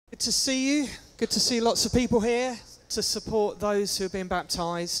to see you. Good to see lots of people here to support those who have been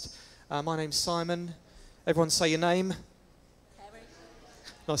baptised. My name's Simon. Everyone say your name. Terry.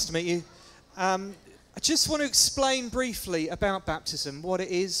 Nice to meet you. I just want to explain briefly about baptism, what it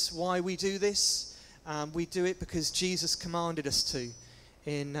is, why we do this. We do it because Jesus commanded us to.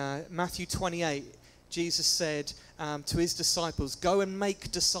 In Matthew 28, Jesus said to his disciples, "Go and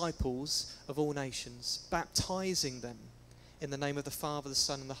make disciples of all nations, baptizing them in the name of the Father, the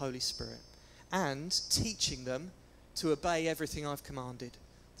Son, and the Holy Spirit, and teaching them to obey everything I've commanded."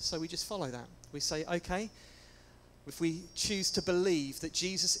 So we just follow that. We say, okay, if we choose to believe that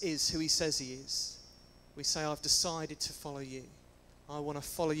Jesus is who he says he is, we say, I've decided to follow you. I want to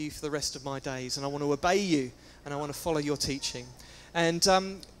follow you for the rest of my days, and I want to obey you, and I want to follow your teaching. And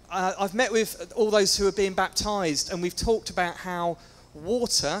I've met with all those who are being baptized, and we've talked about how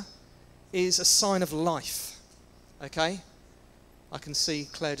water is a sign of life, okay? I can see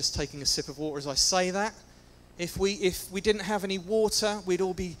Claire just taking a sip of water as I say that. If we didn't have any water, we'd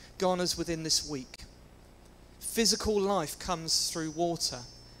all be goners within this week. Physical life comes through water.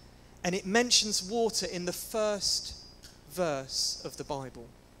 And it mentions water in the first verse of the Bible.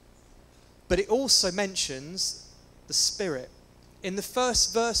 But it also mentions the Spirit. In the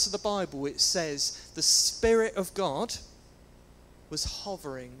first verse of the Bible, it says, the Spirit of God was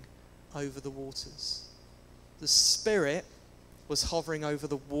hovering over the waters. The Spirit was hovering over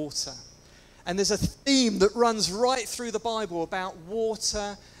the water. And there's a theme that runs right through the Bible about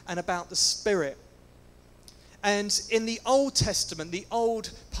water and about the Spirit. And in the Old Testament, the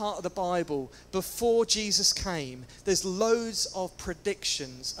old part of the Bible, before Jesus came, there's loads of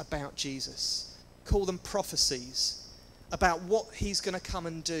predictions about Jesus. Call them prophecies, about what he's going to come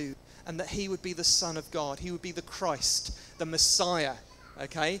and do, and that he would be the Son of God. He would be the Christ, the Messiah,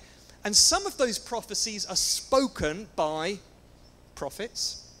 okay? And some of those prophecies are spoken by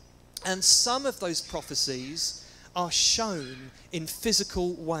prophets, and some of those prophecies are shown in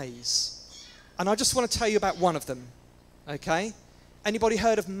physical ways. And I just want to tell you about one of them, okay? Anybody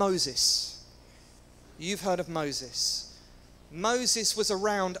heard of Moses? You've heard of Moses. Moses was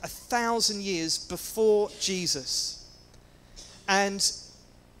around 1,000 years before Jesus. And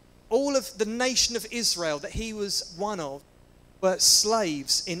all of the nation of Israel that he was one of were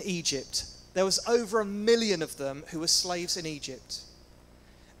slaves in Egypt. There was over 1 million of them who were slaves in Egypt.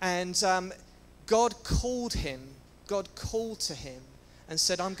 And God called to him and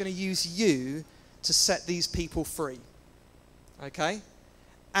said, I'm going to use you to set these people free. Okay?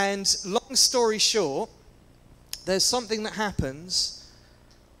 And long story short, there's something that happens.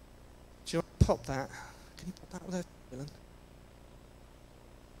 Do you want to pop that? Can you pop that there, Dylan?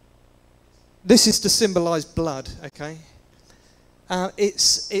 This is to symbolize blood, okay?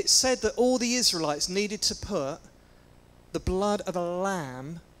 It's said that all the Israelites needed to put the blood of a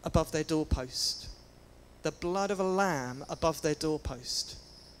lamb above their doorpost. The blood of a lamb above their doorpost.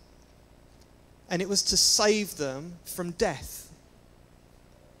 And it was to save them from death.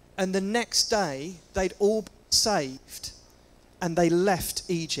 And the next day, they'd all been saved. And they left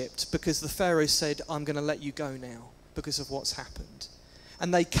Egypt because the Pharaoh said, I'm going to let you go now because of what's happened.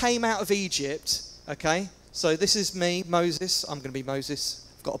 And they came out of Egypt, okay? So this is me, Moses. I'm going to be Moses.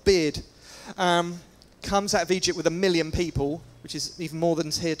 I've got a beard. Comes out of Egypt with 1 million people, which is even more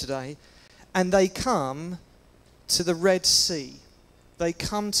than's here today. And they come to the Red Sea. They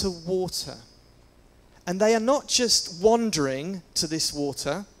come to water. And they are not just wandering to this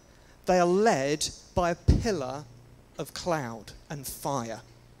water. They are led by a pillar of cloud and fire.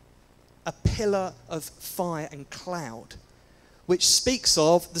 A pillar of fire and cloud, which speaks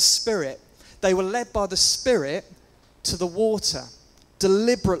of the Spirit. They were led by the Spirit to the water,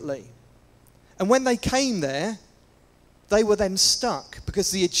 deliberately. And when they came there, they were then stuck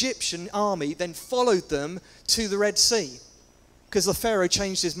because the Egyptian army then followed them to the Red Sea. Because the Pharaoh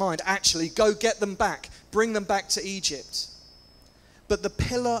changed his mind. Actually, go get them back. Bring them back to Egypt. But the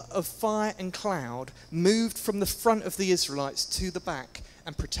pillar of fire and cloud moved from the front of the Israelites to the back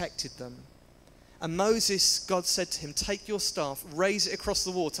and protected them. And Moses, God said to him, take your staff, raise it across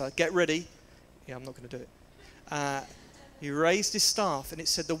the water. Get ready. Yeah, I'm not going to do it. He raised his staff, and it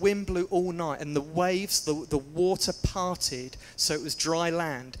said the wind blew all night, and the waves, the water parted, so it was dry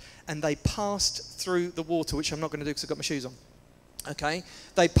land. And they passed through the water, which I'm not going to do because I've got my shoes on. Okay?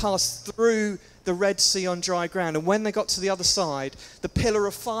 They passed through the Red Sea on dry ground. And when they got to the other side, the pillar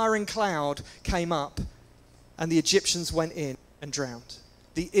of fire and cloud came up, and the Egyptians went in and drowned.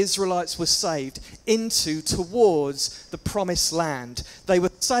 The Israelites were saved towards the promised land. They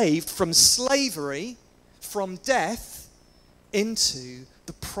were saved from slavery, from death, into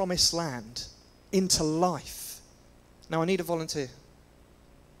the promised land, into life. Now I need a volunteer.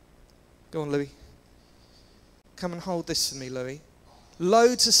 Go on, Louis. Come and hold this for me, Louis.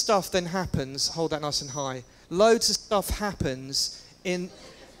 Loads of stuff then happens. Hold that nice and high. Loads of stuff happens in...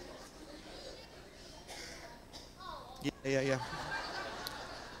 Yeah.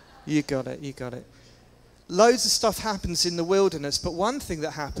 You got it. Loads of stuff happens in the wilderness, but one thing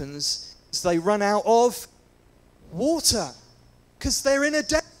that happens is they run out of water because they're in a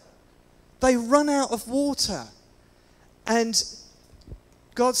desert. They run out of water. And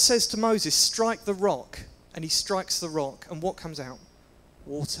God says to Moses, strike the rock. And he strikes the rock. And what comes out?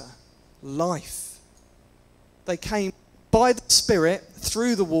 Water. Life. They came by the Spirit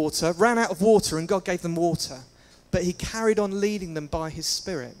through the water, ran out of water, and God gave them water. But he carried on leading them by his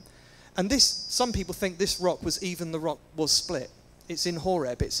Spirit. And this, some people think this rock was even the rock was split. It's in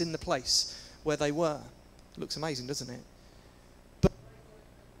Horeb. It's in the place where they were. It looks amazing, doesn't it? But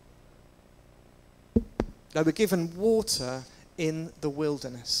they were given water in the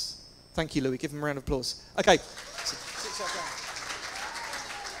wilderness. Thank you, Louis. Give him a round of applause. Okay. Sit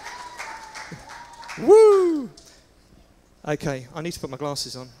down. Woo! Okay, I need to put my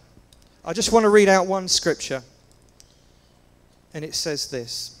glasses on. I just want to read out one scripture. And it says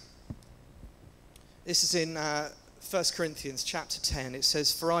this. This is in 1 Corinthians chapter 10. It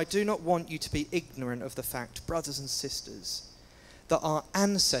says, "For I do not want you to be ignorant of the fact, brothers and sisters, that our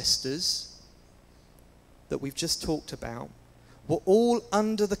ancestors, that we've just talked about, were all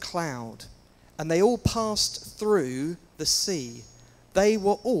under the cloud, and they all passed through the sea. They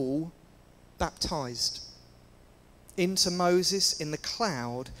were all baptized into Moses in the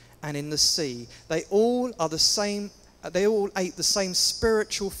cloud and in the sea. They all are the same. They all ate the same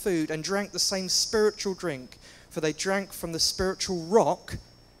spiritual food and drank the same spiritual drink, for they drank from the spiritual rock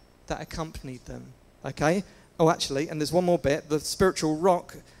that accompanied them." Okay? Oh, actually, and there's one more bit. The spiritual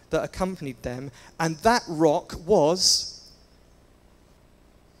rock that accompanied them, and that rock was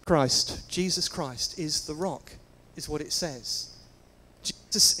Christ. Jesus Christ is the rock, is what it says.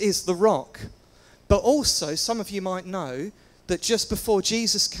 Jesus is the rock. But also, some of you might know that just before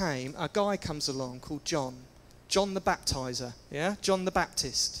Jesus came, a guy comes along called John the Baptizer, yeah? John the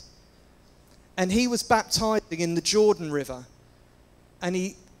Baptist. And he was baptizing in the Jordan River. And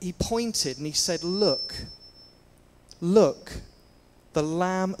he pointed and he said, look, the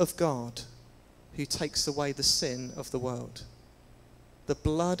Lamb of God who takes away the sin of the world. The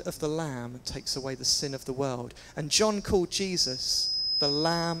blood of the Lamb takes away the sin of the world. And John called Jesus the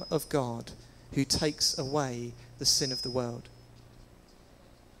Lamb of God who takes away the sin of the world.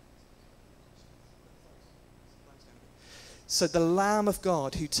 So the Lamb of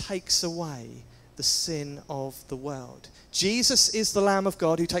God who takes away the sin of the world. Jesus is the Lamb of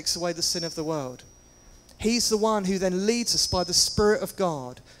God who takes away the sin of the world. He's the one who then leads us by the Spirit of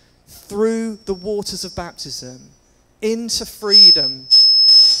God through the waters of baptism into freedom.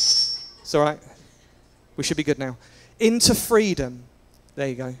 It's all right. We should be good now. Into freedom. There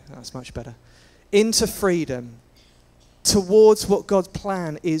you go. That's much better. Into freedom. Towards what God's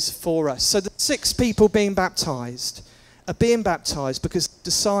plan is for us. So the 6 people being baptized are being baptized because they've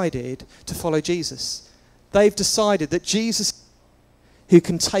decided to follow Jesus. They've decided that Jesus, who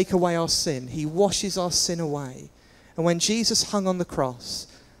can take away our sin, he washes our sin away. And when Jesus hung on the cross,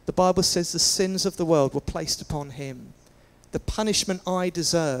 the Bible says the sins of the world were placed upon him. The punishment I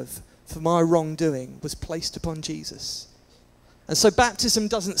deserve for my wrongdoing was placed upon Jesus. And so baptism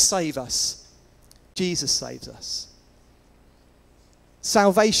doesn't save us. Jesus saves us.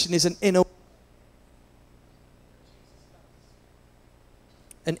 Salvation is an inner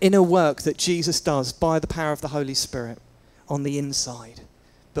work that Jesus does by the power of the Holy Spirit on the inside.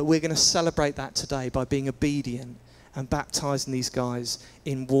 But we're going to celebrate that today by being obedient and baptizing these guys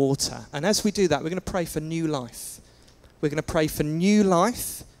in water. And as we do that, we're going to pray for new life. We're going to pray for new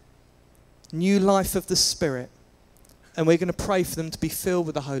life of the Spirit. And we're going to pray for them to be filled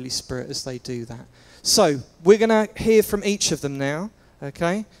with the Holy Spirit as they do that. So we're going to hear from each of them now,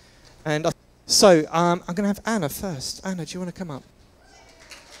 okay? And so I'm going to have Anna first. Anna, do you want to come up?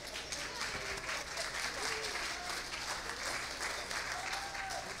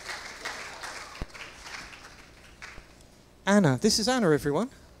 Anna. This is Anna, everyone.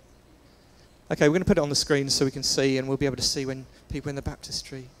 Okay, we're going to put it on the screen so we can see, and we'll be able to see when people in the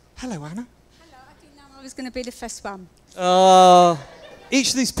baptistry. Hello, Anna. Hello, I didn't know I was going to be the first one. Each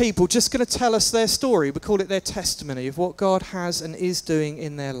of these people just going to tell us their story. We call it their testimony of what God has and is doing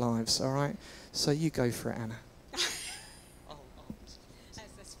in their lives, all right? So you go for it, Anna.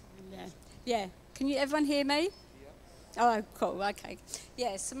 That's fine, yeah. Can everyone hear me? Yeah. Oh, cool, okay.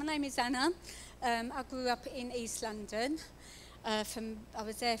 Yeah, so my name is Anna. I grew up in East London. I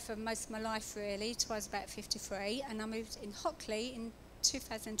was there for most of my life, really, till I was about 53, and I moved in Hockley in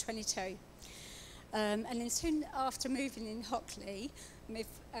 2022. And then soon after moving in Hockley, my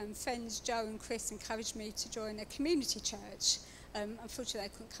friends Joe and Chris encouraged me to join a community church. Unfortunately,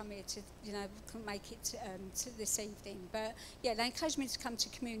 they couldn't come here to, couldn't make it to this evening. But yeah, they encouraged me to come to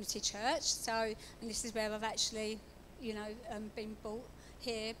community church. So, and this is where I've actually, been brought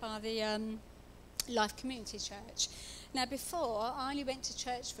here by the Life Community Church. Now, before, I only went to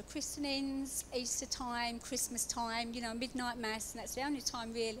church for christenings, Easter time, Christmas time, midnight mass, and that's the only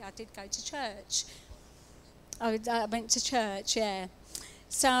time really I did go to church. I went to church, yeah.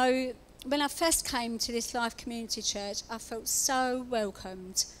 So when I first came to this Life Community Church, I felt so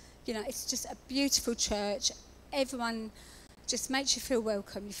welcomed. It's just a beautiful church. Everyone just makes you feel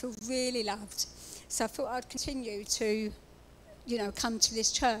welcome. You feel really loved. So I thought I'd continue to, come to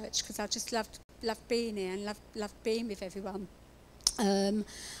this church because I just loved being here and loved being with everyone. And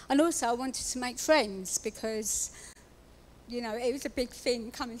also I wanted to make friends because, it was a big thing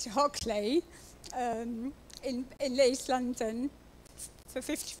coming to Hockley in East London for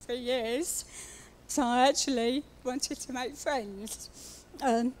 53 years. So I actually wanted to make friends.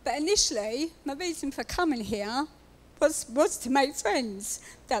 But initially, my reason for coming here was to make friends.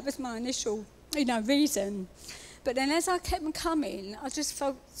 That was my initial, reason. But then as I kept on coming, I just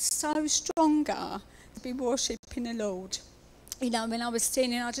felt so stronger to be worshipping the Lord. When I was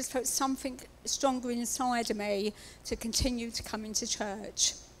singing, I just felt something stronger inside of me to continue to come into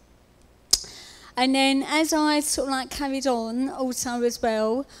church. And then as I carried on also as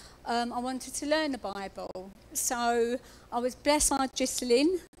well, I wanted to learn the Bible. So I was blessed by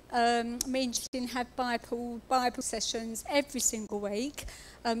Ghislaine. Me and Ghislaine have Bible sessions every single week,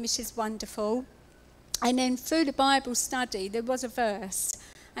 which is wonderful. And then through the Bible study, there was a verse.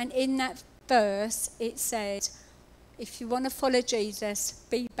 And in that verse, it said, if you want to follow Jesus,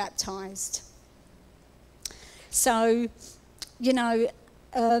 be baptised. So,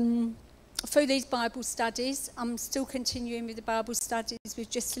 through these Bible studies, I'm still continuing with the Bible studies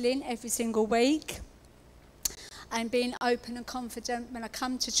with Ghislaine every single week. And being open and confident when I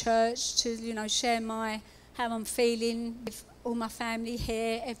come to church to, share how I'm feeling with all my family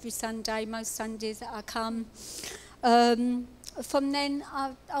here every Sunday, most Sundays that I come. From then,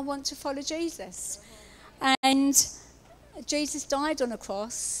 I want to follow Jesus. And Jesus died on a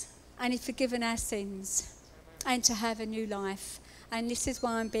cross, and He's forgiven our sins, and to have a new life. And this is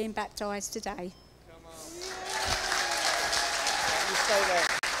why I'm being baptised today. Come on. You stay there.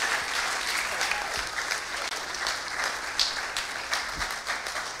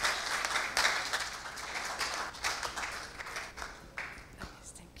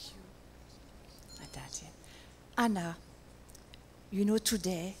 Anna,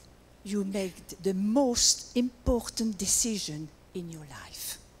 today you made the most important decision in your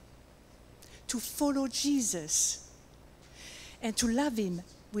life. To follow Jesus and to love Him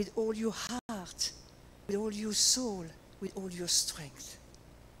with all your heart, with all your soul, with all your strength.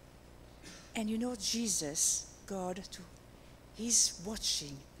 And Jesus, God, too, He's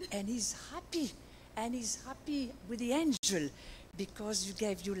watching and He's happy. And He's happy with the angel because you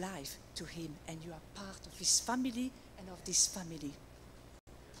gave your life to Him and you are part of His family and of this family.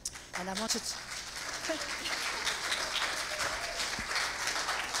 And I wanted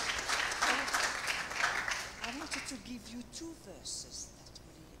to give you two verses that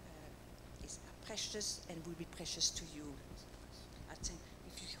really is precious and will be precious to you. I think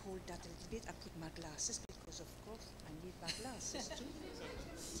if you hold that a little bit, I put my glasses because of course I need my glasses too.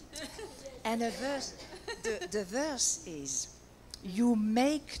 And the verse is, you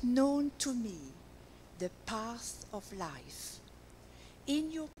make known to me the path of life.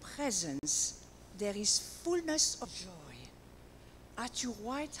 In your presence there is fullness of joy. At your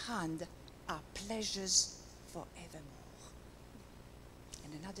right hand are pleasures forevermore.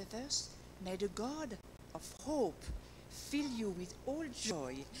 And another verse, may the God of hope fill you with all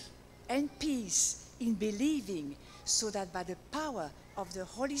joy and peace in believing, so that by the power of the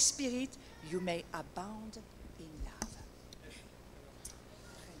Holy Spirit you may abound in love.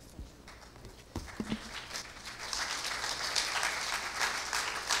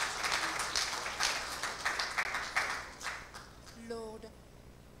 Lord,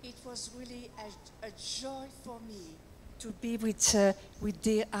 it was really a joy for me to be with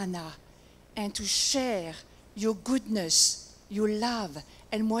dear Anna and to share your goodness, your love,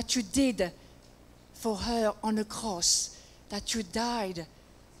 and what you did for her on the cross, that you died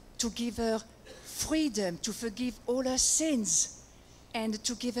to give her freedom, to forgive all her sins, and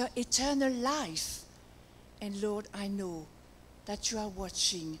to give her eternal life. And Lord, I know that you are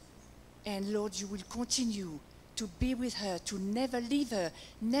watching, and Lord, you will continue to be with her, to never leave her,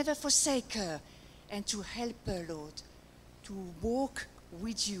 never forsake her, and to help her, Lord, to walk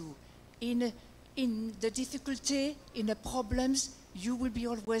with you. In the difficulty, in the problems, you will be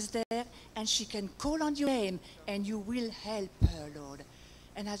always there, and she can call on your name, and you will help her, Lord.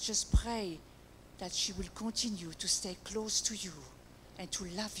 And I just pray that she will continue to stay close to you, and to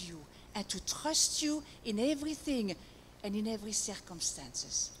love you, and to trust you in everything and in every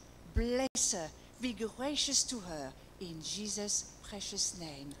circumstances. Bless her, be gracious to her, in Jesus' precious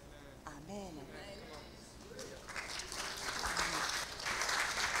name. Amen.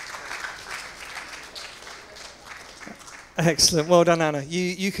 Excellent. Well done, Anna.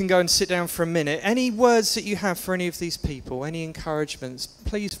 You can go and sit down for a minute. Any words that you have for any of these people, any encouragements,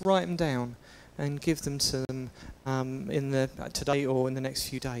 please write them down and give them to them today or in the next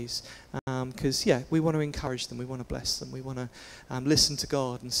few days. Because, we want to encourage them. We want to bless them. We want to listen to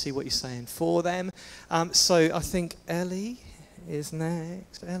God and see what He's saying for them. So I think Ellie is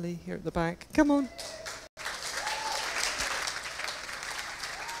next. Ellie, here at the back. Come on.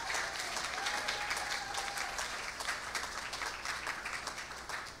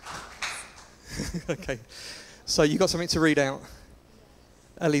 Okay, so you got something to read out.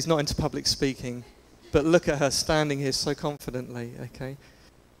 Ellie's not into public speaking, but look at her standing here so confidently, okay?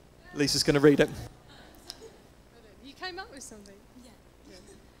 Lisa's going to read it. You came up with something? Yeah.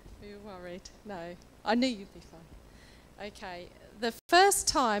 Were you worried? No. I knew you'd be fine. Okay. The first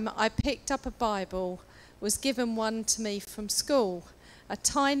time I picked up a Bible was given one to me from school, a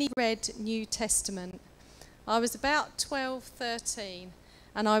tiny red New Testament. I was about 12, 13.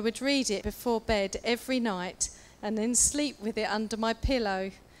 And I would read it before bed every night and then sleep with it under my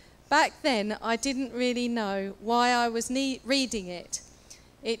pillow. Back then, I didn't really know why I was reading it.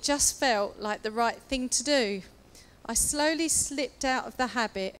 It just felt like the right thing to do. I slowly slipped out of the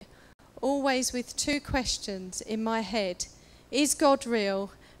habit, always with two questions in my head. Is God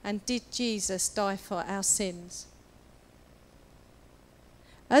real? And did Jesus die for our sins?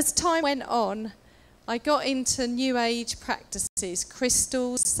 As time went on, I got into New Age practices,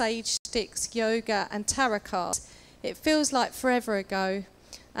 crystals, sage sticks, yoga and tarot cards. It feels like forever ago,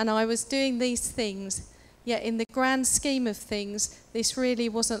 and I was doing these things, yet in the grand scheme of things, this really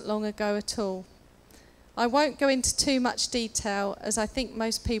wasn't long ago at all. I won't go into too much detail, as I think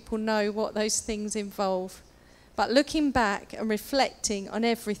most people know what those things involve. But looking back and reflecting on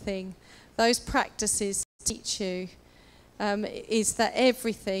everything those practices teach you, is that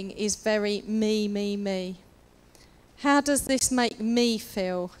everything is very me, me, me. How does this make me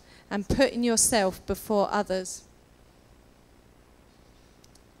feel? And putting yourself before others.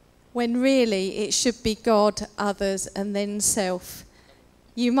 When really it should be God, others, and then self.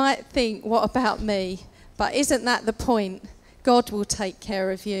 You might think, what about me? But isn't that the point? God will take care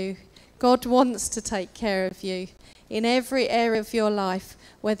of you. God wants to take care of you in every area of your life,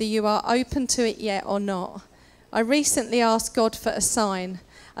 whether you are open to it yet or not. I recently asked God for a sign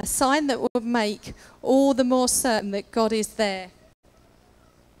that would make all the more certain that God is there.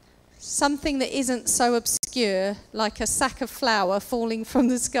 Something that isn't so obscure, like a sack of flour falling from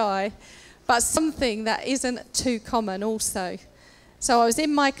the sky, but something that isn't too common also. So I was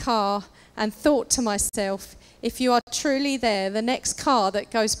in my car and thought to myself, if you are truly there, the next car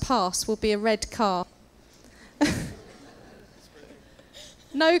that goes past will be a red car.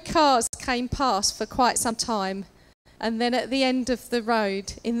 No cars came past for quite some time, and then at the end of the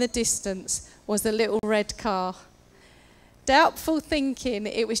road, in the distance, was a little red car. Doubtful thinking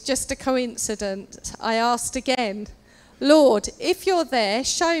it was just a coincidence, I asked again, Lord, if you're there,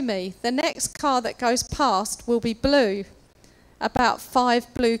 show me. The next car that goes past will be blue. About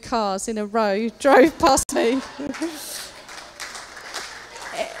 5 blue cars in a row drove past me.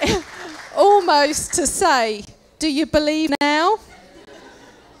 Almost to say, do you believe now?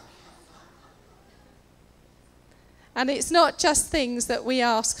 And it's not just things that we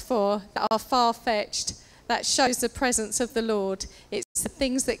ask for that are far-fetched, that shows the presence of the Lord. It's the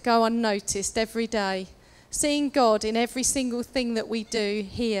things that go unnoticed every day. Seeing God in every single thing that we do,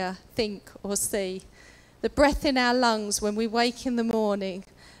 hear, think or see. The breath in our lungs when we wake in the morning.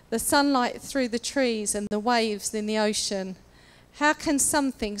 The sunlight through the trees and the waves in the ocean. How can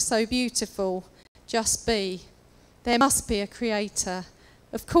something so beautiful just be? There must be a creator.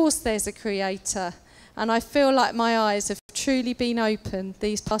 Of course there's a creator. And I feel like my eyes have truly been opened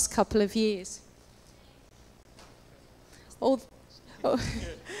these past couple of years. Although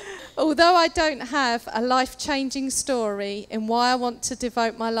I don't have a life-changing story in why I want to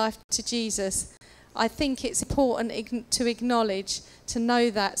devote my life to Jesus, I think it's important to acknowledge, to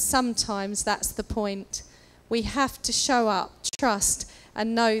know that sometimes that's the point. We have to show up, trust,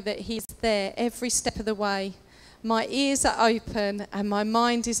 and know that He's there every step of the way. My ears are open and my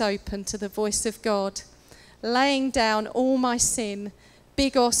mind is open to the voice of God. laying down all my sin,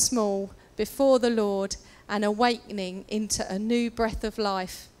 big or small, before the Lord, and awakening into a new breath of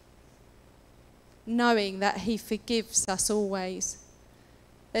life, knowing that he forgives us always.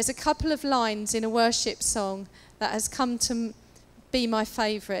 There's a couple of lines in a worship song that has come to be my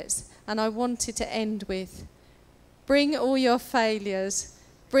favourites, and I wanted to end with, bring all your failures,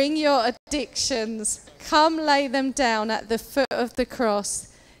 bring your addictions, come lay them down at the foot of the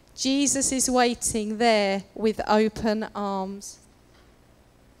cross. Jesus is waiting there with open arms.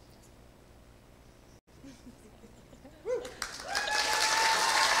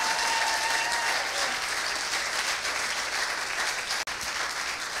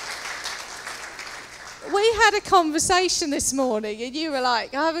 We had a conversation this morning and you were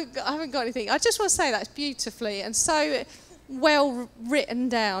like, I haven't got anything. I just want to say that's beautifully and so well written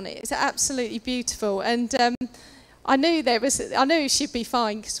down. It's absolutely beautiful. And I knew she'd be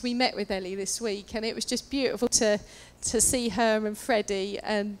fine because we met with Ellie this week and it was just beautiful to see her and Freddie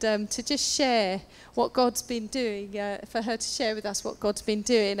and to just share what God's been doing, for her to share with us what God's been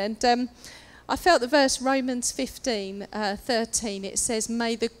doing. And I felt the verse Romans 15:13, it says,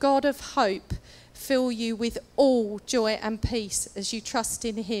 may the God of hope fill you with all joy and peace as you trust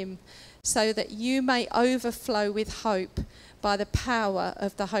in him, so that you may overflow with hope by the power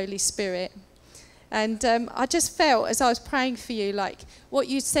of the Holy Spirit. And I just felt as I was praying for you, like what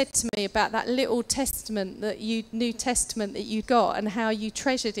you said to me about that little New Testament that you got and how you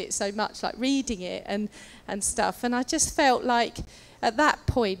treasured it so much, like reading it and stuff. And I just felt like at that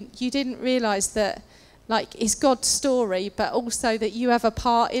point you didn't realise that like it's God's story, but also that you have a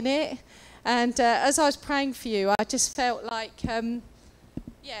part in it. And as I was praying for you, I just felt like,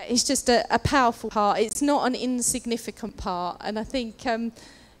 it's just a powerful part. It's not an insignificant part. And I think,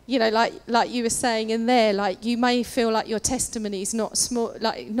 like you were saying in there, like you may feel like your testimony is not small,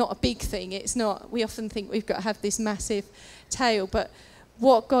 like not a big thing. It's not. We often think we've got to have this massive tale, but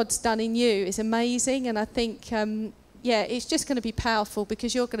what God's done in you is amazing. And I think, it's just going to be powerful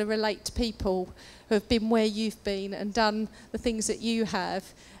because you're going to relate to people who have been where you've been and done the things that you have.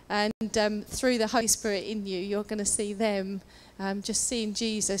 And through the Holy Spirit in you, you're going to see them just seeing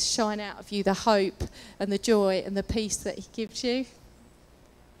Jesus shine out of you, the hope and the joy and the peace that he gives you.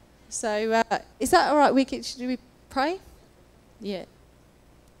 So is that all right? Should we pray? Yeah.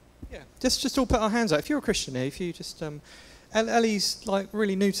 Yeah, just all put our hands out. If you're a Christian here, if you just... Ellie's like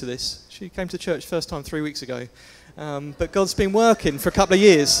really new to this. She came to church first time 3 weeks ago. But God's been working for a couple of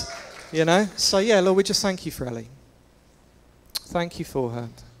years, you know. So yeah, Lord, we just thank you for Ellie. Thank you for her.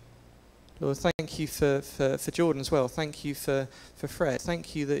 Lord, thank you for Jordan as well. Thank you for Fred.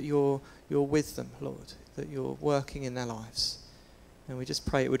 Thank you that you're with them, Lord, that you're working in their lives. And we just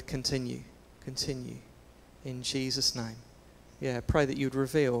pray it would continue in Jesus' name. Yeah, pray that you would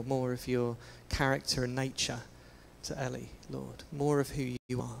reveal more of your character and nature to Ellie, Lord. More of who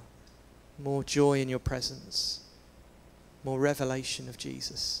you are. More joy in your presence. More revelation of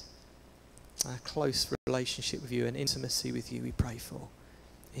Jesus. A close relationship with you and intimacy with you we pray for.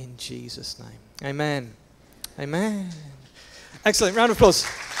 In Jesus' name. Amen. Amen. Excellent. Round of applause.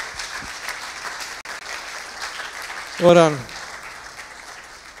 Well done.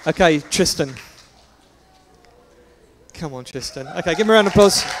 Okay, Tristan. Come on, Tristan. Okay, give him a round of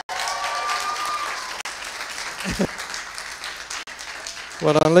applause.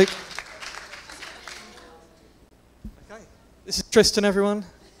 Well done, Luke. Okay, this is Tristan, everyone.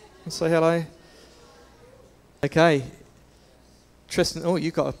 Say hello. Okay. Tristan, oh,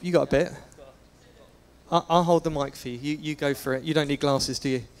 you got a bit. I'll hold the mic for you. You go for it. You don't need glasses, do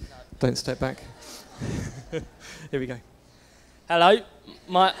you? No. Don't step back. Here we go. Hello,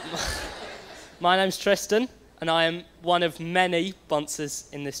 my name's Tristan, and I am one of many sponsors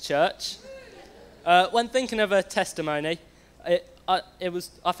in this church. When thinking of a testimony, I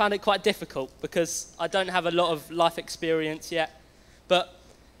found it quite difficult because I don't have a lot of life experience yet. But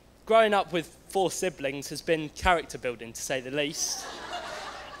growing up with 4 siblings has been character building, to say the least,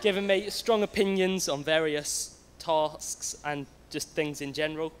 giving me strong opinions on various tasks and just things in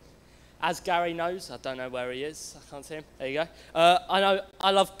general. As Gary knows, I don't know where he is, I can't see him, there you go.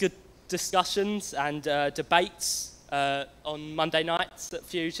 I love good discussions and debates on Monday nights at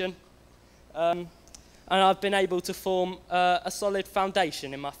Fusion. And I've been able to form a solid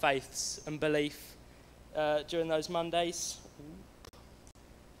foundation in my faiths and belief during those Mondays.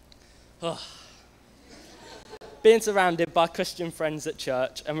 Being surrounded by Christian friends at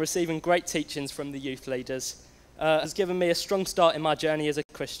church and receiving great teachings from the youth leaders has given me a strong start in my journey as a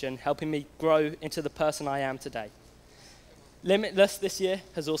Christian, helping me grow into the person I am today. Limitless this year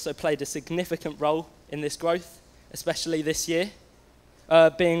has also played a significant role in this growth, especially this year.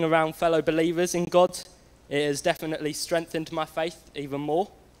 Being around fellow believers in God It has definitely strengthened my faith even more.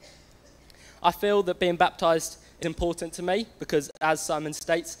 I feel that being baptised is important to me because, as Simon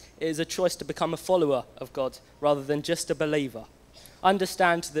states, it is a choice to become a follower of God rather than just a believer. I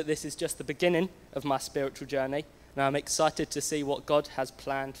understand that this is just the beginning of my spiritual journey, and I'm excited to see what God has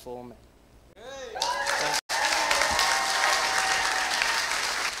planned for me.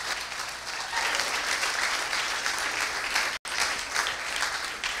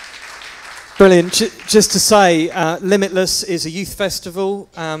 Brilliant. Just to say, Limitless is a youth festival.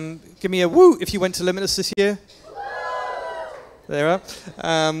 Give me a woo if you went to Limitless this year. There are.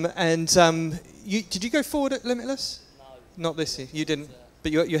 Did you go forward at Limitless? No. Not this year. You didn't.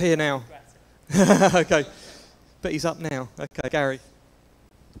 But you're here now. Okay. But he's up now. Okay, Gary.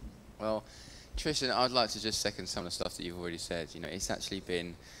 Well, Tristan, I'd like to just second some of the stuff that you've already said. You know, it's actually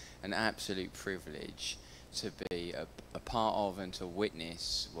been an absolute privilege to be a part of and to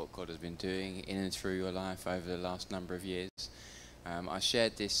witness what God has been doing in and through your life over the last number of years. I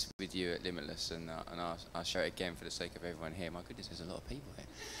shared this with you at Limitless, and I'll share it again for the sake of everyone here. My goodness, there's a lot of people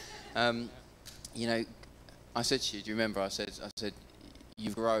here. You know, I said to you, do you remember I said,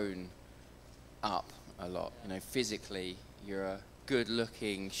 you've grown up a lot. You know, physically, you're a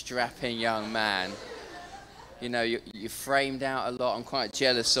good-looking, strapping young man. You know, you're framed out a lot. I'm quite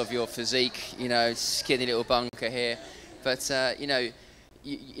jealous of your physique, you know, skinny little bunker here. But, you know,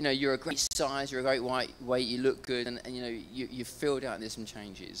 you're a great size, you're a great weight, you look good, and you know, you've filled out, and there's some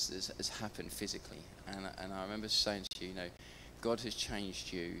changes that's happened physically. And I remember saying to you, you know, God has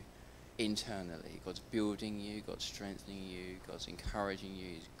changed you internally. God's building you, God's strengthening you, God's encouraging you,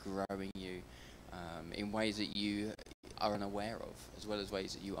 He's growing you in ways that you are unaware of, as well as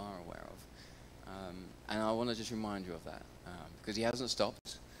ways that you are aware of. And I want to just remind you of that, because He hasn't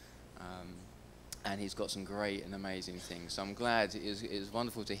stopped, and He's got some great and amazing things. So I'm glad it is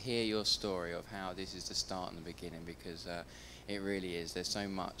wonderful to hear your story of how this is the start and the beginning, because it really is. There's so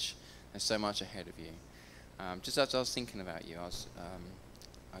much ahead of you. Just as I was thinking about you,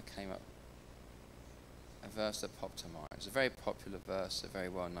 I came up a verse that popped to mind. It's a very popular verse, a very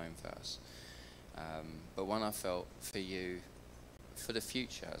well-known verse, but one I felt for you for the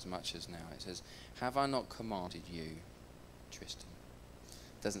future as much as now. It says, "Have I not commanded you, Tristan?"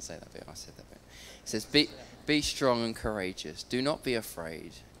 It doesn't say that bit, I said that bit. It says, be strong and courageous. Do not be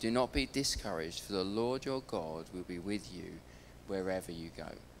afraid. Do not be discouraged, for the Lord your God will be with you wherever you go.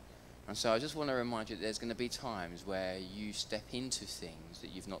 And so I just want to remind you that there's going to be times where you step into things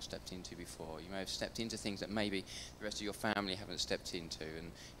that you've not stepped into before. You may have stepped into things that maybe the rest of your family haven't stepped into,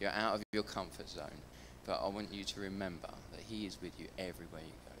 and you're out of your comfort zone. But I want you to remember that He is with you everywhere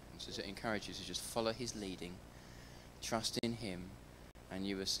you go. And so to encourage you to just follow His leading, trust in Him, and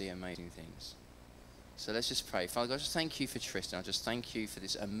you will see amazing things. So let's just pray. Father God, I just thank you for Tristan. I just thank you for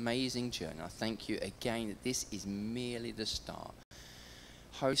this amazing journey. I thank you again that this is merely the start.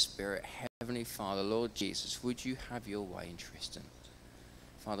 Holy Spirit, Heavenly Father, Lord Jesus, would you have your way in Tristan?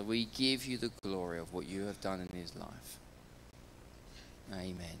 Father, we give you the glory of what you have done in his life.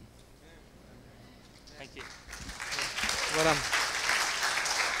 Amen. Thank you. Well done.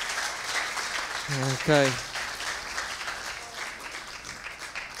 Okay.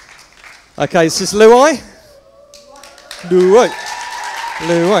 Okay, this is Luai. Luai.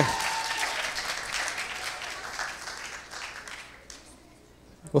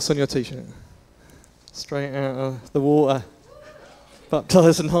 What's on your t-shirt? Straight out of the water.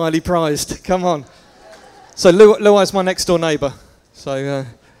 Baptised and highly prized. Come on. So Luai's my next door neighbour. So,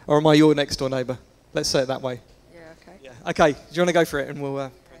 or am I your next door neighbour? Let's say it that way. Yeah, okay. Yeah. Okay, do you want to go for it and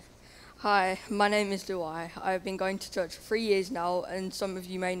we'll... Hi, my name is Luai. I've been going to church for 3 years now, and some of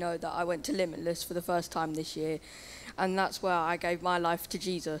you may know that I went to Limitless for the first time this year, and that's where I gave my life to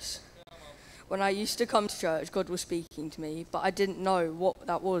Jesus. When I used to come to church, God was speaking to me, but I didn't know what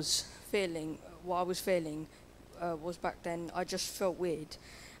that was feeling. What I was feeling was back then, I just felt weird,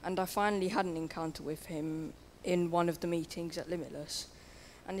 and I finally had an encounter with him in one of the meetings at Limitless.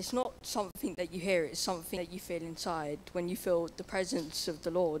 And it's not something that you hear, it's something that you feel inside when you feel the presence of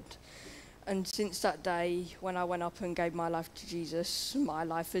the Lord. And since that day, when I went up and gave my life to Jesus, my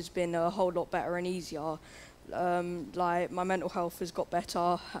life has been a whole lot better and easier. Like, my mental health has got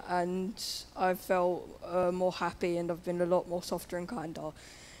better, and I've felt more happy, and I've been a lot more softer and kinder.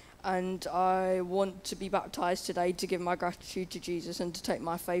 And I want to be baptised today to give my gratitude to Jesus and to take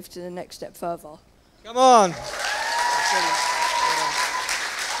my faith to the next step further. Come on.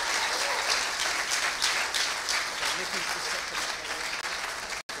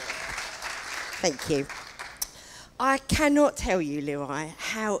 Thank you. I cannot tell you, Luai,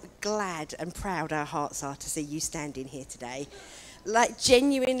 how glad and proud our hearts are to see you standing here today. Like,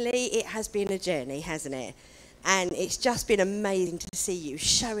 genuinely, it has been a journey, hasn't it? And it's just been amazing to see you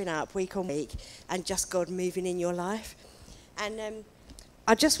showing up week on week and just God moving in your life. And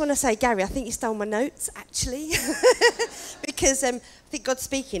I just want to say, Gary, I think you stole my notes, actually, because I think God's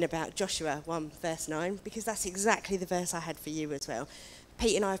speaking about Joshua 1, verse 9, because that's exactly the verse I had for you as well.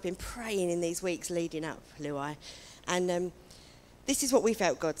 Pete and I have been praying in these weeks leading up, Luai, and this is what we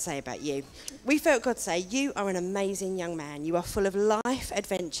felt God say about you. We felt God say, you are an amazing young man. You are full of life,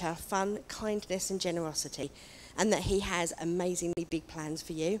 adventure, fun, kindness and generosity, and that he has amazingly big plans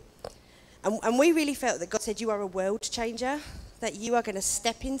for you. And we really felt that God said you are a world changer, that you are going to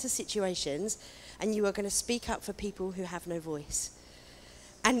step into situations and you are going to speak up for people who have no voice.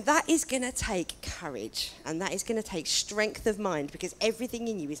 And that is going to take courage, and that is going to take strength of mind, because everything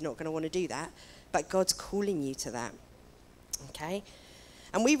in you is not going to want to do that, but God's calling you to that. Okay?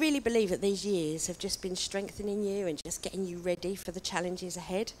 And we really believe that these years have just been strengthening you and just getting you ready for the challenges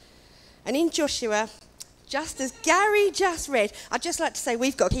ahead. And in Joshua, just as Gary just read, I'd just like to say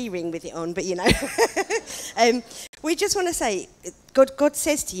we've got a key ring with it on, but you know. We just want to say, God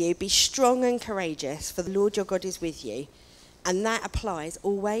says to you, be strong and courageous, for the Lord your God is with you. And that applies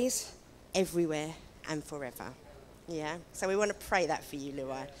always, everywhere, and forever. Yeah? So we want to pray that for you,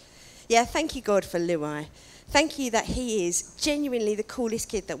 Luai. Yeah, thank you, God, for Luai. Thank you that he is genuinely the coolest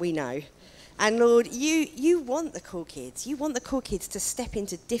kid that we know. And Lord, you want the cool kids. You want the cool kids to step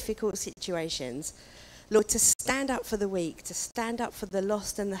into difficult situations. Lord, to stand up for the weak, to stand up for the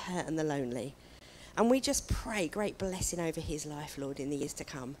lost and the hurt and the lonely. And we just pray great blessing over his life, Lord, in the years to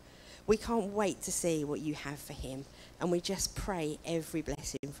come. We can't wait to see what you have for him. And we just pray every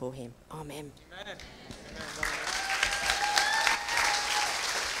blessing for him. Amen. Amen.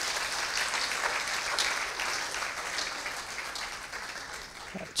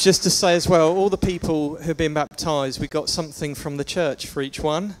 Just to say as well, all the people who have been baptised, we got something from the church for each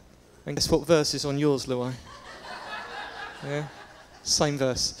one. And guess what verse is on yours, Luai? Yeah, same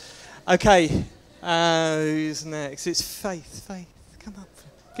verse. Okay, who's next? It's Faith. Faith, come up.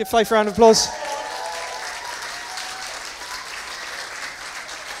 Give Faith a round of applause.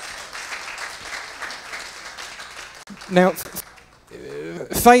 Now,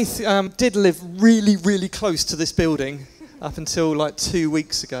 Faith did live really, really close to this building up until like 2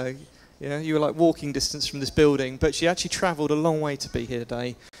 weeks ago. Yeah, you were like walking distance from this building, but she actually travelled a long way to be here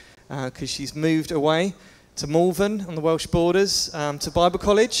today because she's moved away to Malvern on the Welsh borders to Bible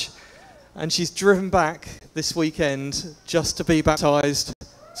College, and she's driven back this weekend just to be baptised.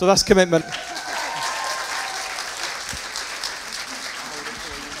 So that's commitment.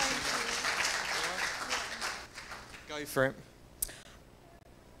 Go for it.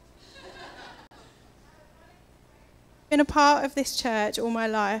 Been a part of this church all my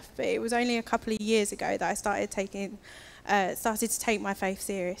life, but it was only a couple of years ago that I started to take my faith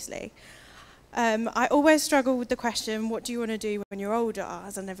seriously. I always struggled with the question, what do you want to do when you're older?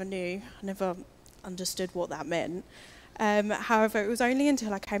 As I never understood what that meant. However, it was only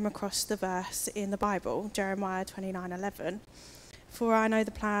until I came across the verse in the Bible, Jeremiah 29:11. For I know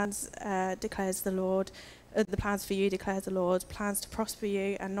the plans, declares the Lord, the plans for you, declares the Lord, plans to prosper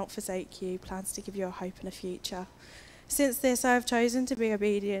you and not forsake you, plans to give you a hope and a future. Since this, I have chosen to be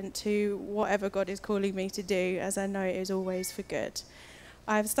obedient to whatever God is calling me to do, as I know it is always for good.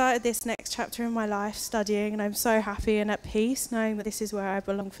 I have started this next chapter in my life studying, and I'm so happy and at peace knowing that this is where I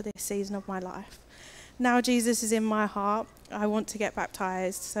belong for this season of my life. Now Jesus is in my heart, I want to get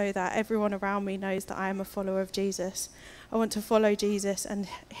baptised so that everyone around me knows that I am a follower of Jesus. I want to follow Jesus and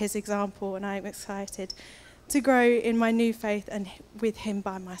his example, and I am excited to grow in my new faith and with him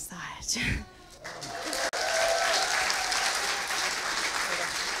by my side.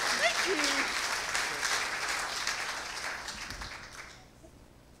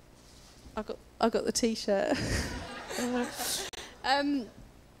 I got the T-shirt.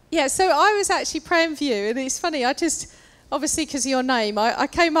 Yeah, so I was actually praying for you, and it's funny, obviously because of your name, I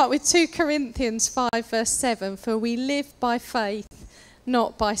came up with 2 Corinthians 5 verse 7, for we live by faith,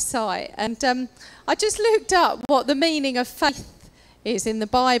 not by sight. And I just looked up what the meaning of faith is in the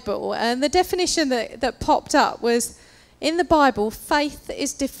Bible, and the definition that popped up was, in the Bible, faith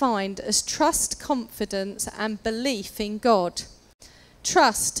is defined as trust, confidence, and belief in God.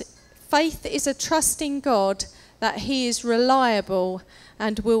 Faith is a trust in God that he is reliable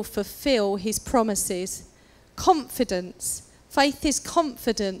and will fulfill his promises. Confidence. Faith is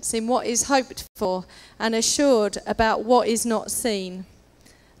confidence in what is hoped for and assured about what is not seen.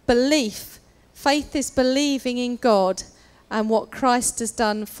 Belief. Faith is believing in God and what Christ has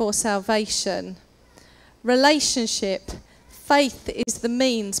done for salvation. Relationship. Faith is the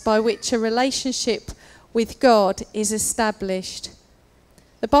means by which a relationship with God is established.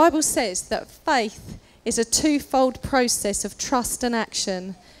 The Bible says that faith is a twofold process of trust and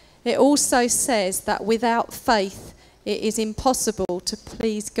action. It also says that without faith, it is impossible to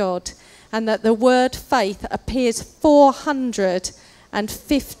please God, and that the word faith appears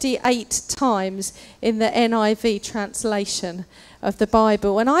 458 times in the NIV translation of the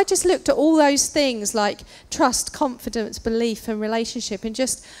Bible. And I just looked at all those things like trust, confidence, belief and relationship, and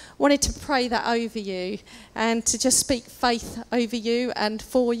just wanted to pray that over you and to just speak faith over you and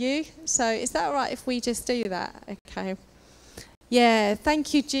for you. So is that all right if we just do that? Okay. Yeah,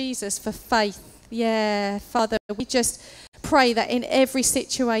 thank you, Jesus, for faith. Yeah, Father, we just pray that in every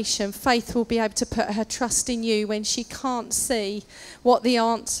situation, Faith will be able to put her trust in you when she can't see what the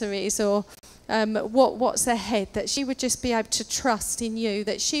answer is or what's ahead, that she would just be able to trust in you,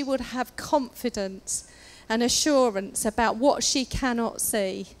 that she would have confidence and assurance about what she cannot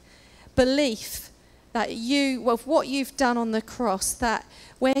see. Belief that you, of what you've done on the cross, that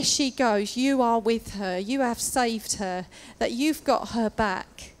where she goes, you are with her, you have saved her, that you've got her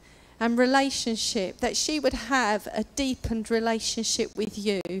back. And relationship, that she would have a deepened relationship with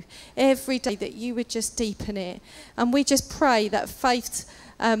you every day, that you would just deepen it. And we just pray that faith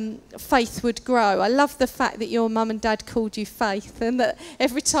would grow. I love the fact that your mum and dad called you Faith, and that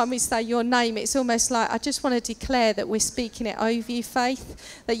every time we say your name, it's almost like I just want to declare that we're speaking it over you,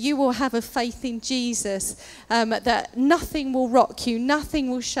 Faith, that you will have a faith in Jesus, that nothing will rock you,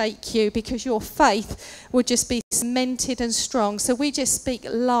 nothing will shake you, because your faith will just be cemented and strong. So we just speak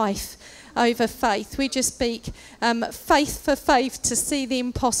life over faith. We just speak faith for faith, to see the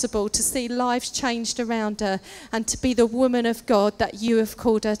impossible, to see lives changed around her, and to be the woman of God that you have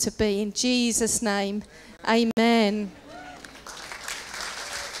called her to be. In Jesus' name, amen.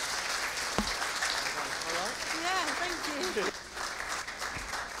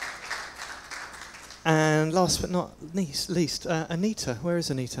 And last but not least, Anita. Where is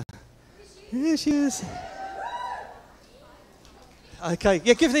Anita? Here she is. Okay,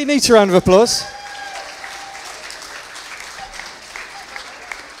 yeah, give Anita a round of applause.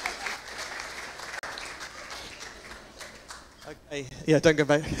 Okay, yeah, don't go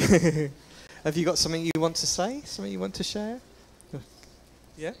back. Have you got something you want to say? Something you want to share?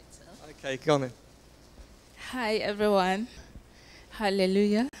 Yeah? Okay, go on then. Hi, everyone.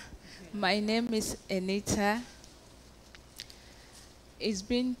 Hallelujah. My name is Anita. It's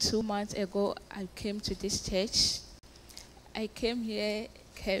been 2 months ago I came to this church. I came here,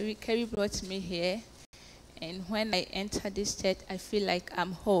 Kerry brought me here, and when I enter this church, I feel like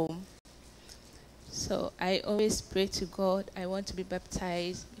I'm home. So I always pray to God, I want to be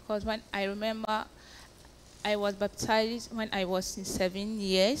baptized, because when I remember I was baptized when I was in 7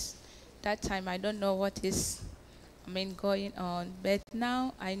 years. That time I don't know what is going on, but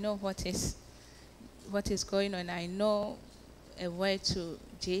now I know what is going on. I know a way to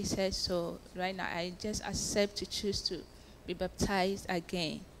Jesus, so right now I just accept to choose to be baptized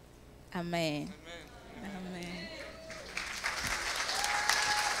again. Amen. Amen. Amen.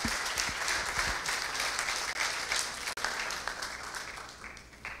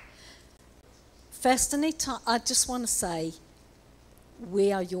 First, Anita, I just want to say,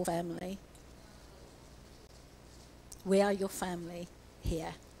 we are your family. We are your family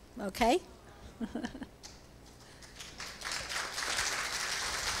here, okay?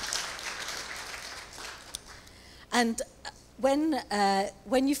 And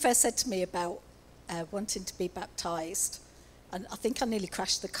when you first said to me about wanting to be baptized, and I think I nearly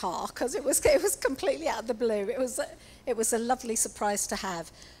crashed the car because it was completely out of the blue. It was a lovely surprise to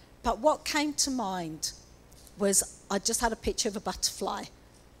have. But what came to mind was I just had a picture of a butterfly.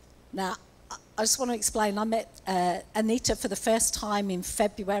 Now, I just want to explain. I met Anita for the first time in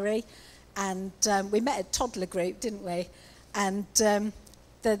February, and we met a toddler group, didn't we? And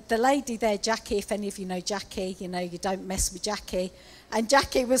the lady there, Jackie, if any of you know Jackie, you know you don't mess with Jackie. And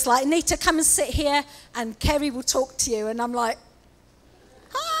Jackie was like, Anita, come and sit here, and Kerry will talk to you. And I'm like,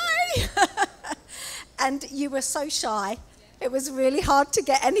 hi! And you were so shy. It was really hard to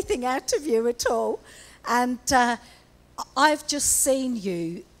get anything out of you at all. And I've just seen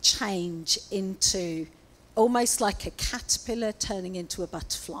you change into almost like a caterpillar turning into a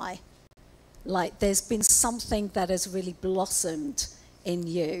butterfly. Like there's been something that has really blossomed in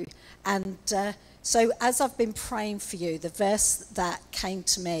you. And so as I've been praying for you, the verse that came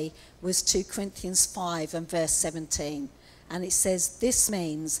to me was 2 Corinthians 5 and verse 17. And it says, this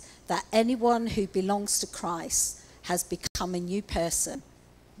means that anyone who belongs to Christ has become a new person.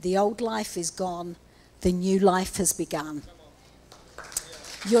 The old life is gone. The new life has begun.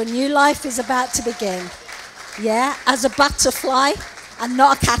 Your new life is about to begin. Yeah, as a butterfly and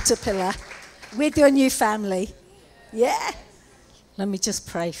not a caterpillar. with your new family. Yeah. Let me just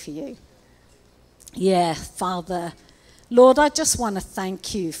pray for you. Yeah, Father, Lord, I just want to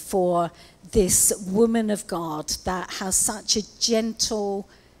thank you for this woman of God that has such a gentle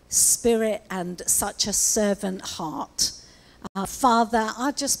spirit and such a servant heart. Father,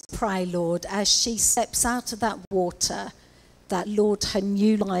 I just pray, Lord, as she steps out of that water, that, Lord, her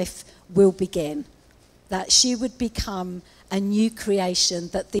new life will begin, that she would become a new creation,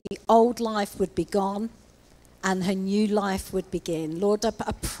 that the old life would be gone and her new life would begin. Lord, I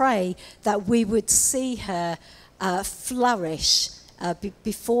pray that we would see her flourish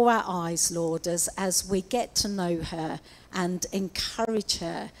before our eyes, Lord, as we get to know her and encourage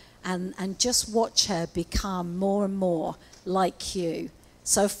her and just watch her become more and more like you.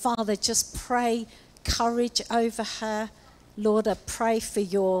 So, Father, just pray courage over her. Lord, I pray for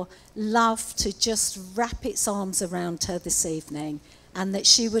your love to just wrap its arms around her this evening, and that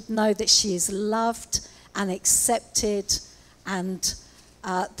she would know that she is loved and accepted, and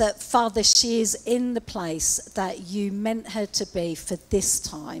that, Father, she is in the place that you meant her to be for this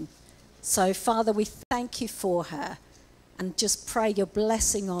time. So, Father, we thank you for her and just pray your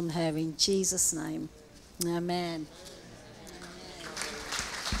blessing on her in Jesus' name. Amen.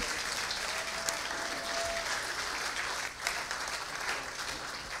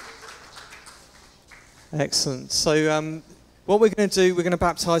 Excellent. So what we're going to do, we're going to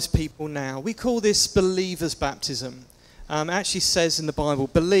baptize people now. We call this believer's baptism. It actually says in the Bible,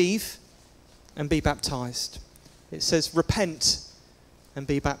 believe and be baptized. It says repent and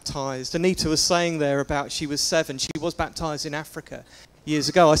be baptized. Anita was saying there about she was 7. She was baptized in Africa years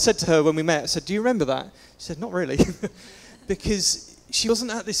ago. I said to her when we met, I said, do you remember that? She said, not really. Because she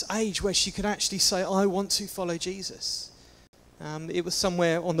wasn't at this age where she could actually say, I want to follow Jesus. It was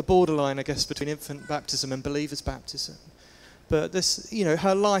somewhere on the borderline, I guess, between infant baptism and believer's baptism. But this, you know,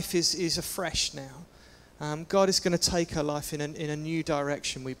 her life is afresh now. God is going to take her life in a new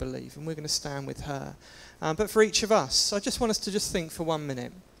direction, we believe, and we're going to stand with her. But for each of us, I just want us to just think for 1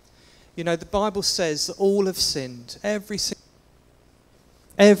 minute. You know, the Bible says that all have sinned. Every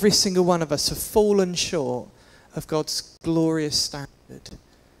single one of us have fallen short of God's glorious standard.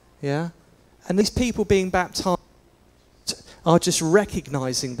 Yeah? And these people being baptized are just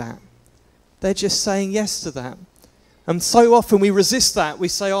recognizing that. They're just saying yes to that. And so often we resist that. We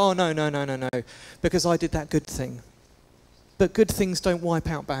say, oh, no, because I did that good thing. But good things don't wipe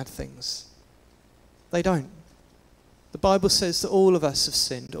out bad things. They don't. The Bible says that all of us have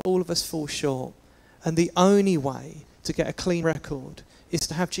sinned. All of us fall short. And the only way to get a clean record is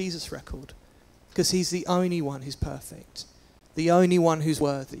to have Jesus' record. Because he's the only one who's perfect. The only one who's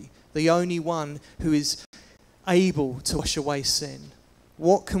worthy. The only one who is able to wash away sin.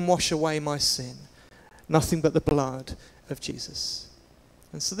 What can wash away my sin? Nothing but the blood of Jesus.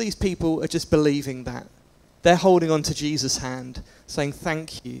 And so these people are just believing that. They're holding on to Jesus' hand, saying,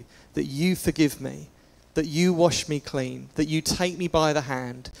 thank you that you forgive me, that you wash me clean, that you take me by the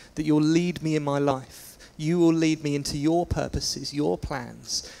hand, that you'll lead me in my life. You will lead me into your purposes, your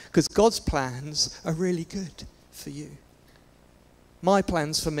plans, because God's plans are really good for you. My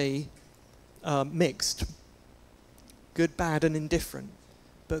plans for me are mixed. Good, bad, and indifferent.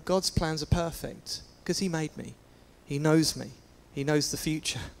 But God's plans are perfect because he made me. He knows me. He knows the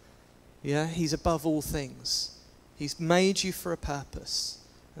future. Yeah, he's above all things. He's made you for a purpose.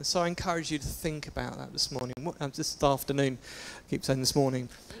 And so I encourage you to think about that this morning. This afternoon. I keep saying this morning.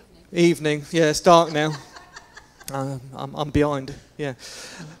 Evening. Yeah, it's dark now. I'm behind. Yeah.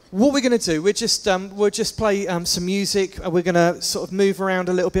 What we're going to do, we'll just play some music. We're going to sort of move around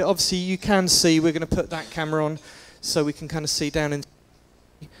a little bit. Obviously, you can see. We're going to put that camera on so we can kind of see down in.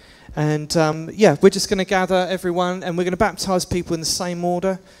 And yeah, we're just going to gather everyone, and we're going to baptize people in the same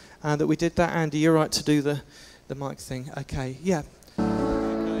order that we did that. Andy, you're right to do the mic thing. Okay. Yeah.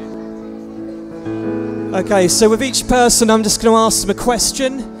 Okay, so with each person, I'm just going to ask them a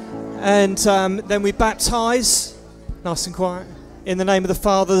question, and then we baptize, nice and quiet, in the name of the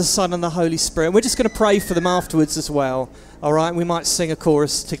Father, the Son, and the Holy Spirit. And we're just going to pray for them afterwards as well, all right? We might sing a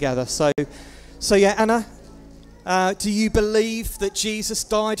chorus together. So yeah, Anna, do you believe that Jesus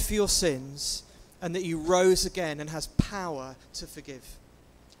died for your sins and that he rose again and has power to forgive?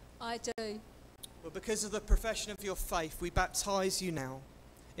 I do. Well, because of the profession of your faith, we baptize you now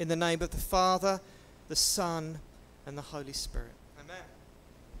in the name of the Father, the Son, and the Holy Spirit. Amen.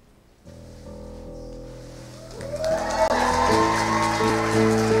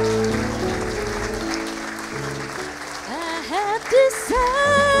 I have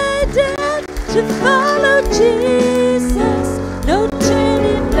decided to follow Jesus. No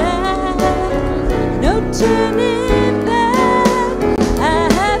turning back, no turning back. I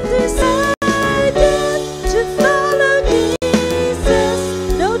have decided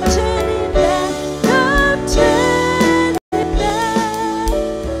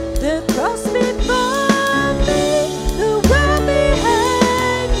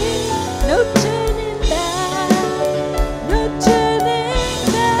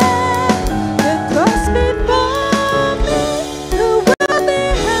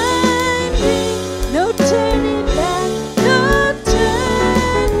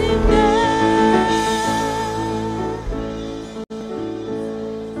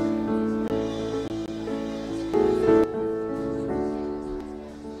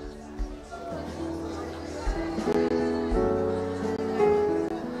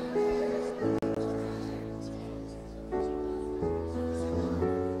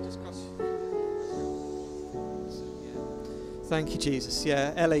Thank you, Jesus.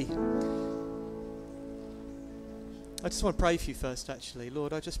 Yeah, Ellie. I just want to pray for you first, actually.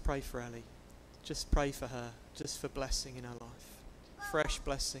 Lord, I just pray for Ellie. Just pray for her, just for blessing in her life. Fresh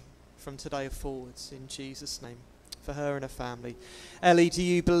blessing from today forwards, in Jesus' name, for her and her family. Ellie, do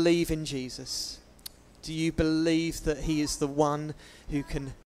you believe in Jesus? Do you believe that he is the one who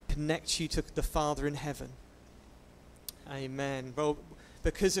can connect you to the Father in heaven? Amen. Well,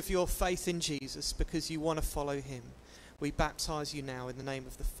 because of your faith in Jesus, because you want to follow him, we baptize you now in the name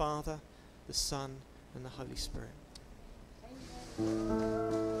of the Father, the Son, and the Holy Spirit.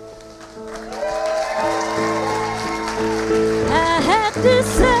 I have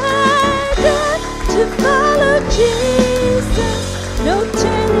decided to follow Jesus. No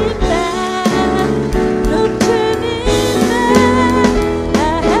turning back, no turning back.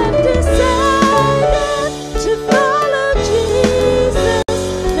 I have decided to follow Jesus.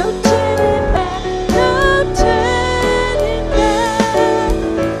 No turning back, no turning back.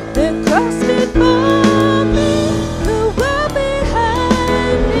 The cross before me, the world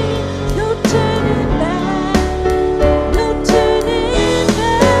behind me. No turning back, no turning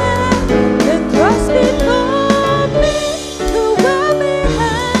back. The cross before me, the world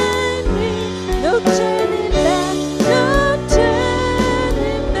behind me. No turning back, no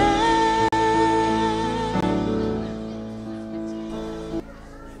turning back.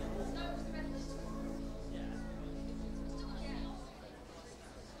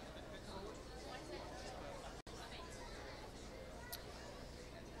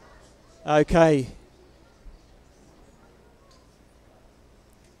 Okay.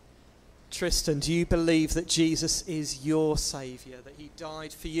 Tristan, do you believe that Jesus is your Saviour, that he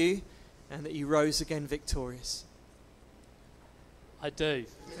died for you and that he rose again victorious? I do.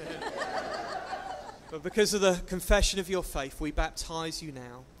 But because of the confession of your faith, we baptize you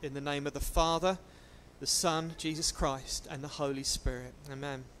now in the name of the Father, the Son, Jesus Christ, and the Holy Spirit.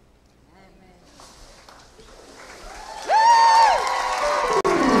 Amen.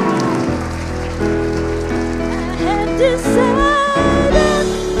 I have decided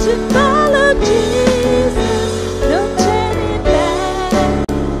to follow Jesus. No turning back,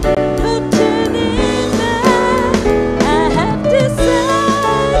 no turning back. I have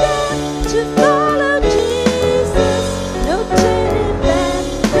decided to follow Jesus. No turning back,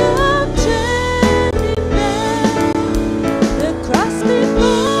 no turning back. The cross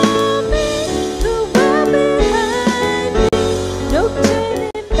before me, the world behind me. No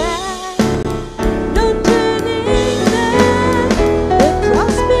turning back, no turning back. The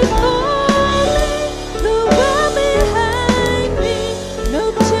cross before me, the world behind me. No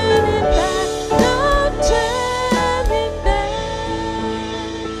turning back, no turning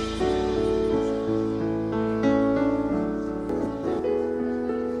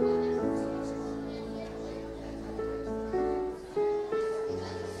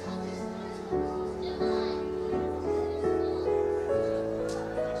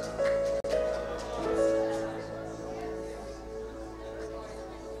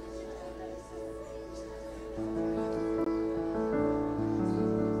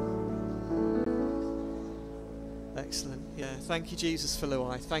Excellent. Yeah. Thank you, Jesus, for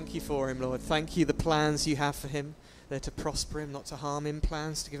Luai. Thank you for him, Lord. Thank you, the plans you have for him. They're to prosper him, not to harm him.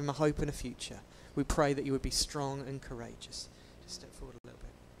 Plans to give him a hope and a future. We pray that you would be strong and courageous. Just step forward a little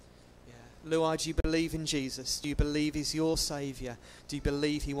bit. Yeah. Luai, do you believe in Jesus? Do you believe he's your Saviour? Do you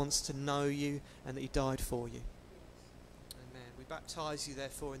believe he wants to know you and that he died for you? Amen. We baptize you,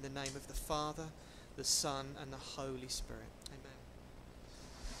 therefore, in the name of the Father, the Son, and the Holy Spirit. Amen.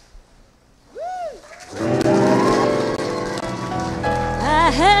 I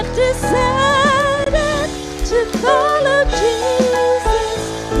have decided to follow Jesus.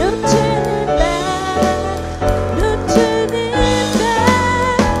 No turning back, no turning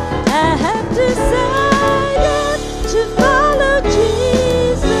back. I have decided to follow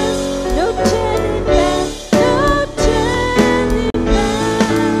Jesus. No turning back, no turning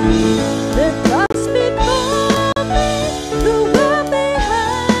back. The cross before me, the world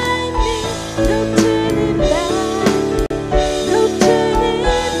behind me. No turning back, no turning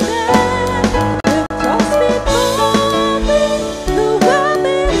back. The cross before me, the world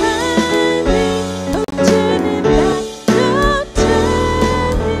behind me. No turning back, no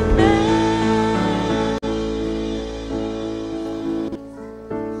turning back.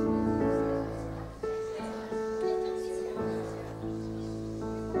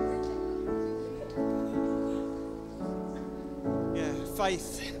 Yeah,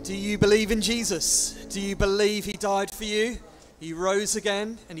 faith. Do you believe in Jesus? Do you believe he died for you? He rose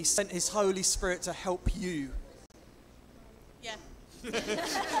again and he sent his Holy Spirit to help you. Yeah.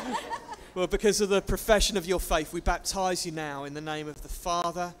 Well, because of the profession of your faith, we baptize you now in the name of the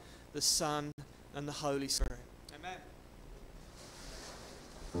Father, the Son, and the Holy Spirit. Amen.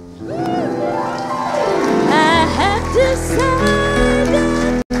 I have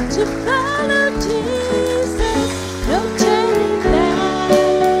decided to follow Jesus. No turning back,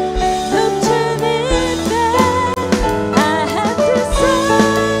 no turning back. I have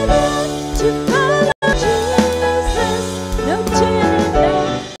decided to follow Jesus. No turning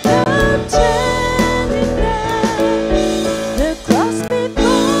back, no turning back. The cross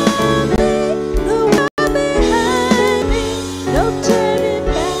before me, the world behind me. No turning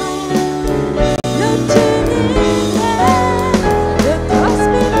back, no turning back. The cross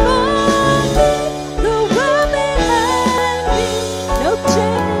before me, the world behind me. No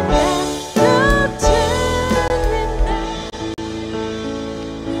turning back, no turning back.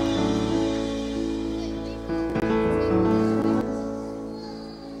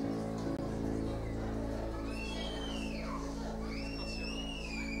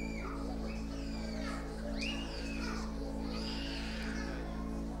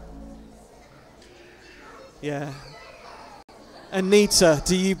 Yeah. Anita,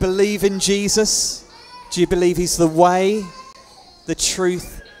 do you believe in Jesus? Do you believe he's the way, the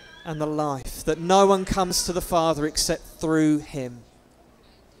truth, and the life? That no one comes to the Father except through him?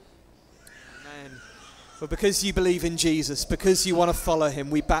 Amen. Well, because you believe in Jesus, because you want to follow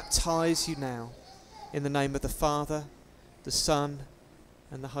him, we baptize you now in the name of the Father, the Son,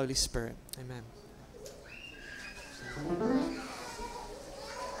 and the Holy Spirit. Amen.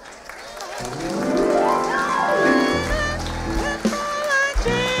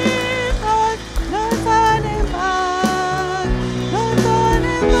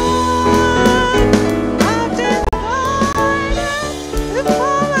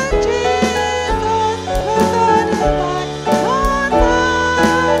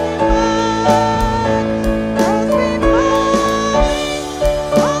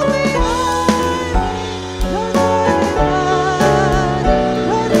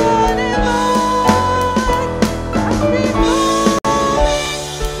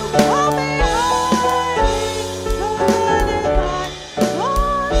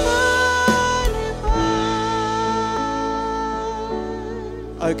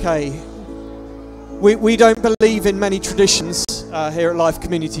 Okay, we don't believe in many traditions here at Life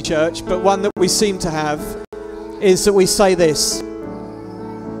Community Church, but one that we seem to have is that we say this,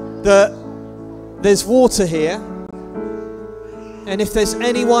 that there's water here, and if there's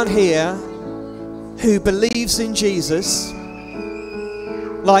anyone here who believes in Jesus,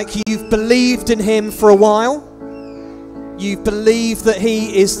 like you've believed in him for a while, you've believed that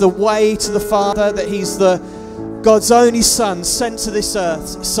he is the way to the Father, that he's God's only Son sent to this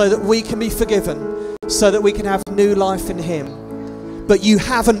earth so that we can be forgiven, so that we can have new life in him. But you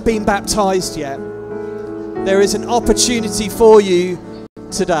haven't been baptized yet. There is an opportunity for you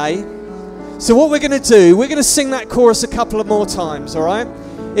today. So what we're going to do, we're going to sing that chorus a couple of more times, all right?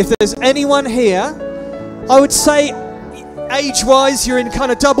 If there's anyone here, I would say age-wise you're in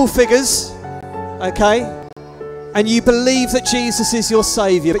kind of double figures, okay? And you believe that Jesus is your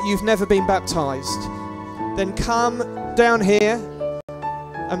Saviour, but you've never been baptized. Then come down here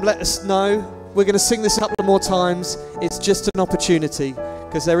and let us know. We're going to sing this a couple more times. It's just an opportunity,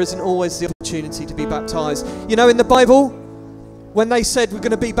 because there isn't always the opportunity to be baptized. You know, in the Bible, when they said we're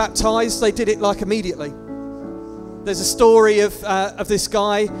going to be baptized, they did it like immediately. There's a story of this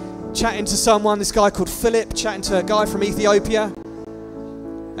guy chatting to someone, this guy called Philip, chatting to a guy from Ethiopia.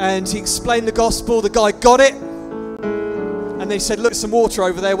 And he explained the gospel. The guy got it. And they said, look, some water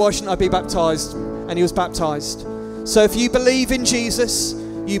over there. Why shouldn't I be baptized? And he was baptized. So if you believe in Jesus,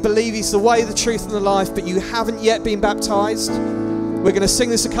 you believe he's the way, the truth, and the life, but you haven't yet been baptized, we're going to sing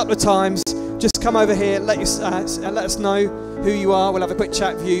this a couple of times. Just come over here, let us know who you are. We'll have a quick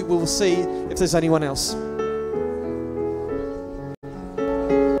chat with you. We'll see if there's anyone else.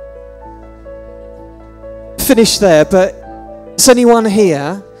 Finish there, but is anyone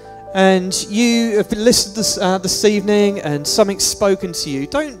here and you have been listened this evening and something's spoken to you?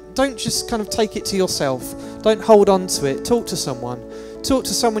 Don't just kind of take it to yourself. Don't hold on to it. Talk to someone. Talk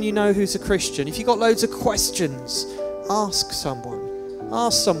to someone you know who's a Christian. If you've got loads of questions, ask someone.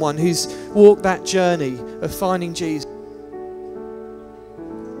 Ask someone who's walked that journey of finding Jesus.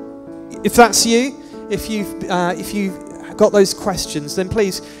 If that's you, if you've got those questions, then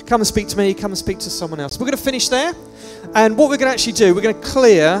please come and speak to me, come and speak to someone else. We're going to finish there. And what we're going to actually do, we're going to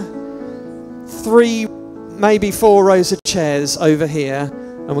clear 3, maybe 4 rows of chairs over here,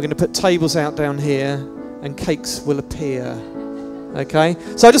 and we're going to put tables out down here, and cakes will appear. Okay?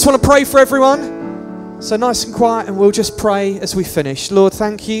 So I just want to pray for everyone. So nice and quiet, and we'll just pray as we finish. Lord,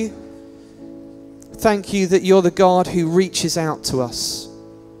 thank you Thank you that you're the God who reaches out to us.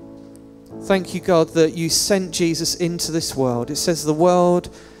 Thank you, God, that you sent Jesus into this world. It says the Word,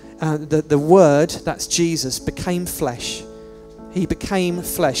 that's Jesus, became flesh. He became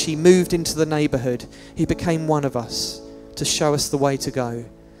flesh. He moved into the neighbourhood. He became one of us to show us the way to go.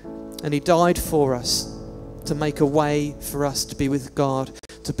 And he died for us to make a way for us to be with God,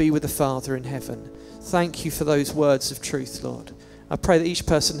 to be with the Father in heaven. Thank you for those words of truth, Lord. I pray that each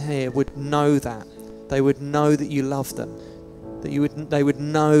person here would know that. They would know that you love them, that they would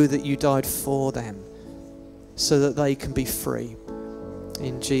know that you died for them so that they can be free.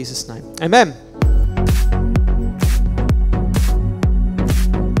 In Jesus' name. Amen.